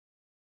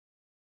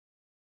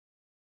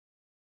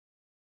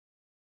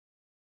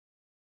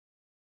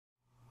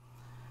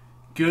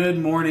Good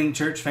morning,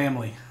 church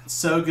family. It's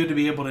so good to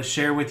be able to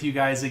share with you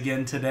guys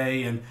again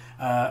today and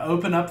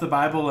open up the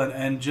Bible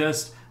and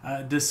just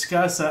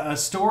discuss a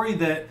story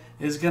that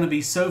is going to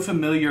be so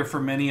familiar for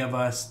many of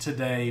us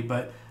today,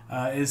 but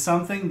is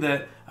something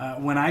that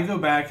when I go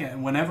back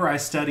and whenever I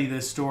study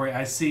this story,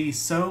 I see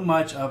so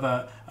much of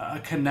a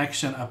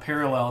connection, a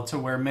parallel to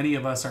where many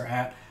of us are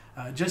at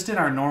just in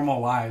our normal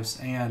lives.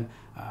 And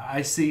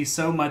I see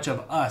so much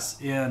of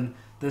us in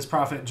this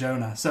prophet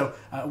Jonah. So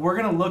we're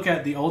going to look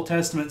at the Old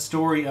Testament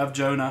story of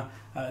Jonah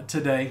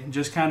today,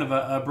 just kind of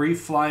a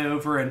brief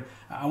flyover, and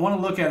I want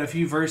to look at a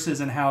few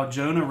verses and how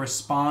Jonah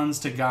responds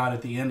to God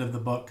at the end of the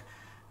book.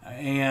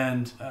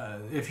 And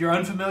if you're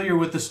unfamiliar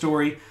with the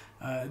story,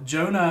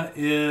 Jonah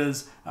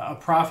is a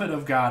prophet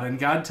of God, and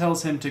God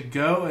tells him to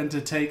go and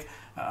to take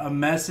a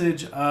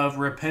message of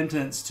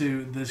repentance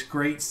to this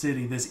great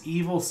city, this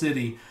evil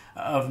city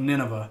of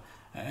Nineveh.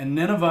 And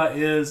Nineveh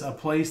is a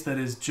place that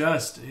is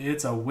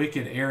it's a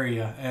wicked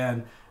area.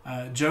 And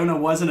Jonah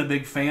wasn't a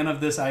big fan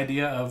of this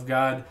idea of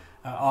God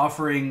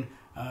offering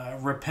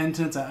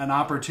repentance, an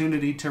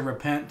opportunity to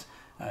repent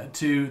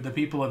to the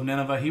people of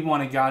Nineveh. He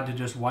wanted God to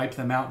just wipe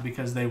them out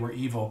because they were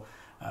evil.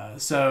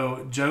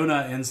 So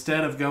Jonah,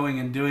 instead of going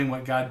and doing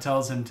what God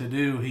tells him to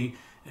do,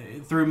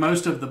 through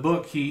most of the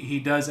book, he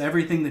does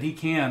everything that he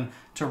can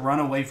to run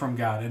away from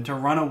God and to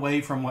run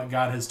away from what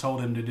God has told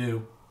him to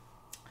do.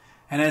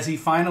 And as he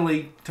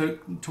finally,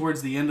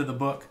 towards the end of the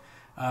book,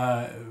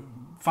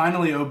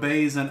 finally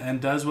obeys and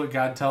does what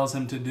God tells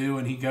him to do,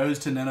 and he goes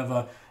to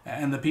Nineveh,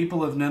 and the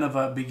people of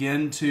Nineveh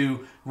begin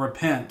to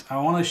repent. I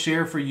want to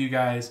share for you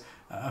guys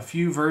a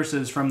few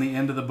verses from the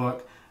end of the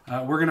book.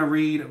 We're going to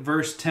read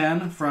verse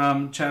 10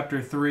 from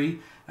chapter 3,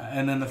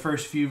 and then the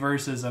first few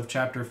verses of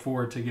chapter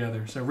 4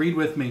 together. So read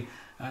with me,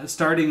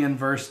 starting in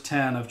verse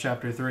 10 of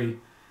chapter 3.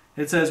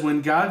 It says,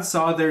 "When God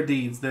saw their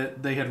deeds,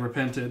 that they had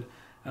repented,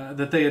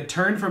 that they had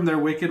turned from their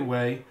wicked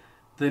way,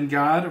 then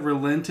God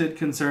relented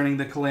concerning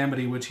the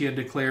calamity which he had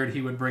declared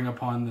he would bring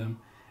upon them.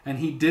 And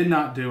he did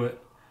not do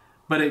it.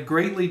 But it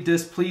greatly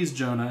displeased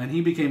Jonah, and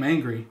he became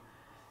angry.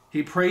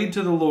 He prayed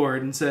to the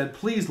Lord and said,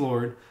 'Please,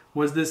 Lord,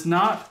 was this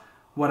not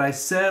what I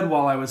said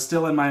while I was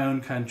still in my own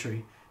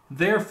country?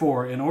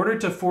 Therefore, in order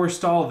to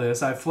forestall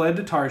this, I fled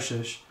to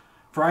Tarshish,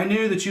 for I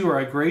knew that you are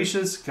a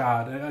gracious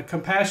God, a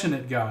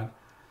compassionate God,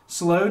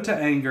 slow to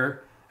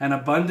anger, and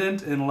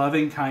abundant in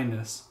loving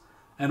kindness,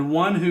 and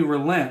one who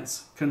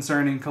relents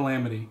concerning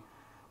calamity.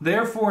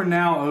 Therefore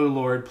now, O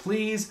Lord,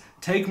 please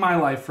take my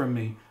life from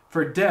me,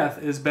 for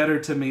death is better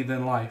to me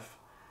than life.'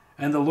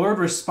 And the Lord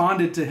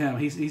responded to him."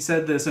 He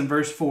said this in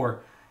verse 4.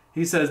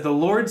 He says, "The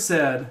Lord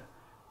said,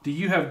 'Do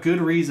you have good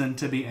reason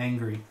to be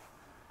angry?'"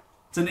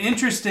 It's an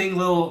interesting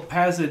little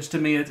passage to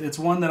me. It's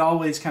one that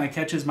always kind of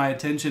catches my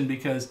attention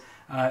because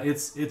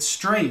it's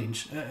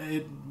strange.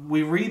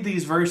 We read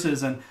these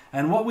verses,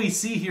 and what we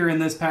see here in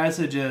this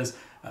passage is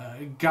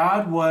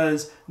God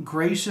was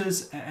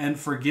gracious and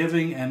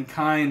forgiving and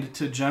kind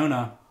to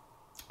Jonah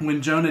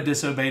when Jonah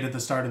disobeyed at the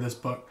start of this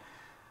book.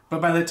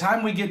 But by the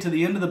time we get to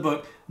the end of the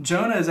book,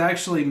 Jonah is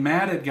actually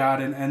mad at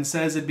God and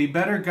says, "It'd be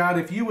better, God,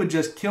 if you would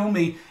just kill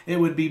me. It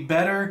would be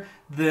better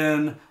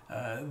than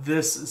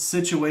this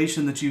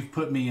situation that you've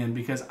put me in,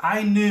 because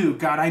I knew,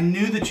 God, I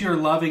knew that you're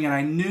loving, and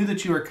I knew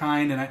that you are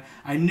kind, and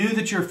I knew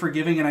that you're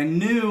forgiving, and I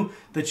knew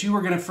that you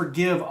were going to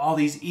forgive all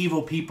these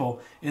evil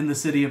people in the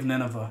city of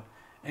Nineveh."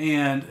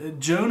 And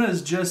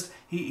Jonah's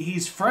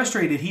he's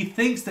frustrated. He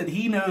thinks that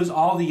he knows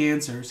all the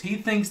answers. He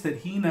thinks that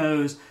he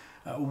knows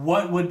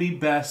what would be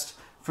best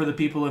for the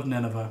people of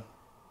Nineveh.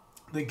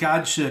 That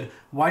God should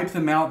wipe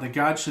them out, that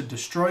God should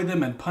destroy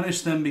them and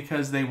punish them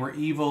because they were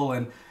evil.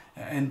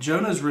 And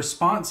Jonah's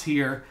response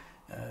here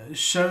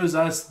shows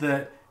us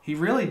that he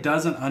really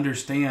doesn't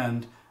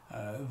understand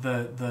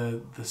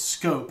the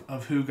scope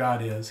of who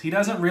God is. He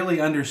doesn't really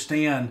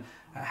understand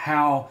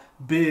how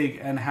big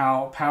and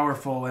how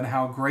powerful and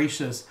how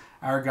gracious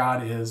our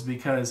God is,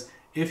 because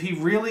if he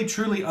really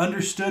truly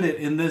understood it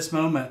in this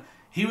moment,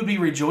 he would be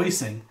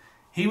rejoicing.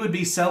 He would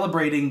be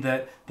celebrating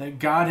that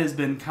God has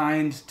been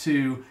kind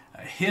to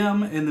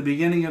him in the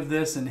beginning of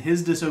this and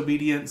his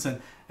disobedience,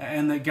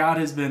 and that God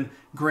has been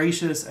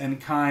gracious and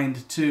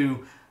kind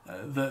to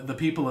the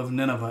people of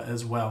Nineveh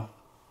as well.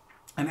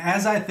 And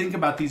as I think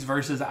about these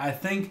verses, I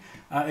think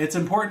it's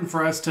important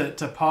for us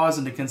to pause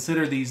and to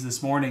consider these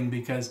this morning,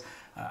 because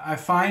I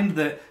find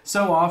that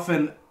so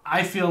often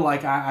I feel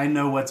like I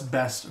know what's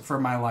best for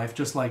my life,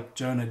 just like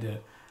Jonah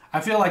did. I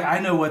feel like I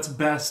know what's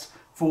best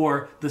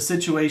for the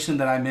situation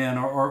that I'm in,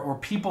 or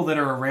people that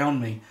are around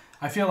me.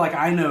 I feel like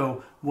I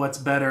know what's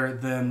better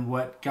than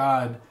what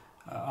God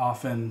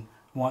often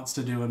wants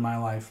to do in my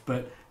life.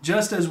 But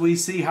just as we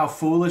see how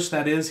foolish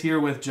that is here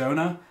with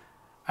Jonah,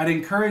 I'd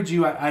encourage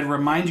you, I'd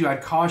remind you,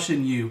 I'd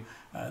caution you.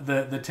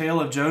 The tale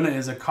of Jonah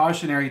is a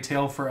cautionary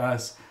tale for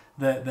us,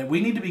 that we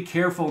need to be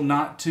careful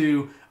not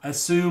to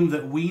assume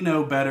that we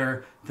know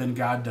better than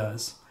God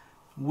does.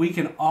 We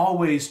can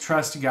always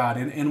trust God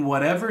in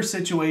whatever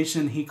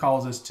situation he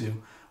calls us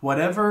to,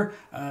 whatever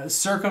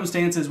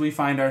circumstances we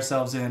find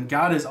ourselves in,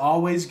 God is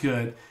always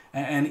good.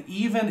 And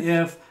even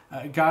if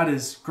God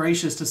is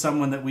gracious to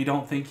someone that we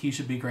don't think he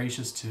should be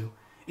gracious to,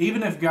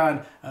 even if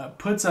God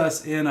puts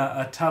us in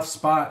a tough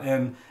spot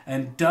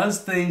and does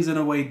things in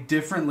a way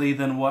differently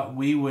than what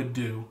we would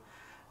do,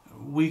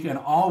 we can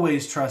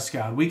always trust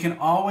God. We can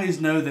always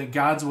know that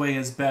God's way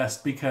is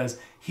best because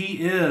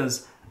he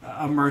is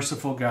a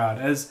merciful God.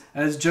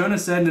 As Jonah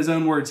said in his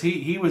own words,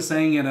 he was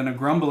saying it in a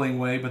grumbling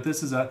way, but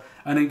this is an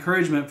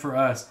encouragement for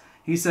us.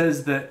 He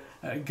says that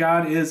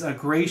God is a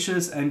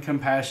gracious and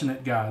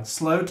compassionate God,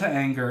 slow to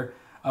anger,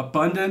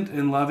 abundant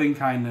in loving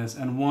kindness,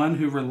 and one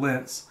who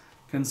relents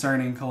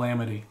concerning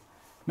calamity.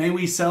 May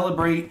we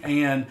celebrate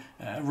and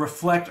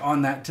reflect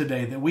on that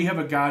today, that we have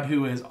a God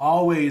who is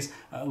always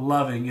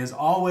loving, is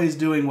always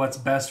doing what's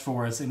best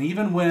for us. And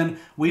even when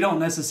we don't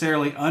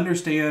necessarily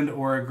understand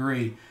or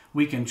agree,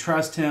 we can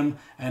trust him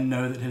and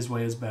know that his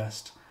way is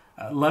best.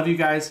 Love you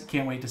guys.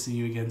 Can't wait to see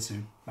you again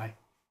soon. Bye.